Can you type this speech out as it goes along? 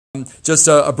Just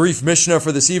a brief Mishnah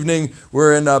for this evening.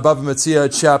 We're in Bava Metzia,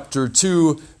 chapter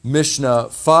 2, Mishnah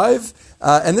 5.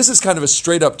 And this is kind of a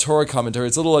straight-up Torah commentary.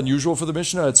 It's a little unusual for the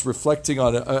Mishnah. It's reflecting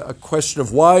on a question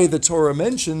of why the Torah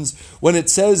mentions when it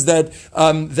says that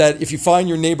that if you find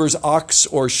your neighbor's ox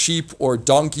or sheep or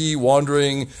donkey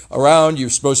wandering around,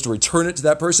 you're supposed to return it to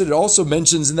that person. It also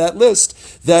mentions in that list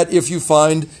that if you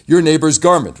find your neighbor's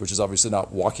garment, which is obviously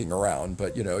not walking around,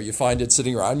 but you find it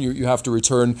sitting around, you have to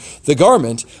return the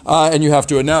garment, and you have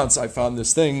to announce, I found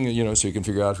this thing, so you can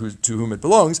figure out to whom it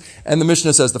belongs. And the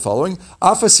Mishnah says the following: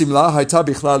 Afa simla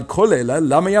בכלל כל אלה,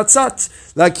 למה יצאת?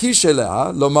 להקיש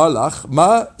אליה, לומר לך,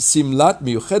 מה סמלה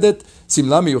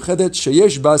מיוחדת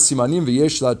שיש בה סימנים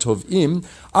ויש לה תובעים,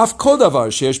 אף כל דבר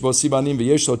שיש בו סימנים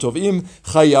ויש לו תובעים,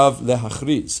 חייב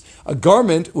להכריז. A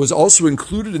garment was also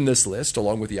included in this list,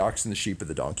 along with the ox and the sheep and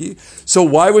the donkey. So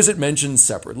why was it mentioned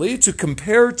separately? To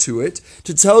compare to it,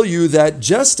 to tell you that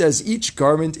just as each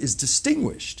garment is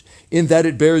distinguished, in that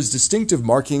it bears distinctive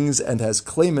markings and has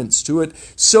claimants to it,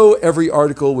 so every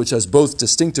article which has both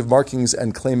distinctive markings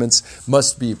and claimants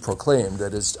must be proclaimed.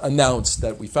 That is, announced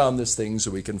that we found this thing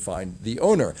so we can find the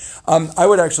owner. I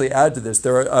would actually add to this.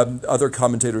 There are other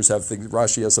commentators have things.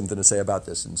 Rashi has something to say about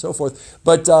this and so forth.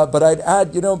 But I'd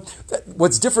add,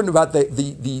 what's different about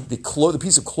the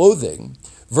piece of clothing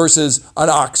versus an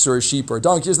ox or a sheep or a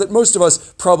donkey is that most of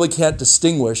us probably can't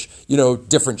distinguish,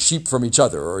 different sheep from each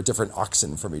other or different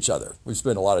oxen from each other. We've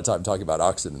spent a lot of time talking about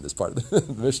oxen in this part of the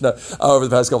Mishnah over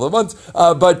the past couple of months.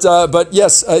 But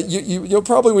yes,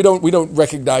 probably we don't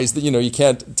recognize that, you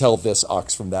can't tell this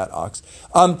ox from that ox.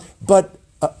 But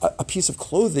a piece of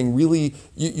clothing really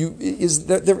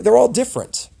they're all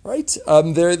different, right?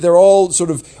 They're all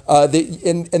sort of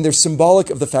and they're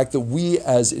symbolic of the fact that we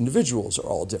as individuals are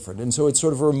all different, and so it's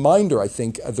sort of a reminder. I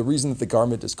think the reason that the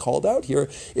garment is called out here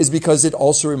is because it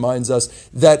also reminds us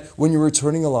that when you're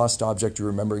returning a lost object, you're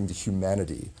remembering the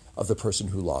humanity of the person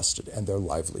who lost it and their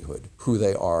livelihood, who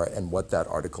they are, and what that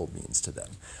article means to them.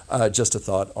 Just a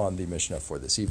thought on the Mishnah for this evening.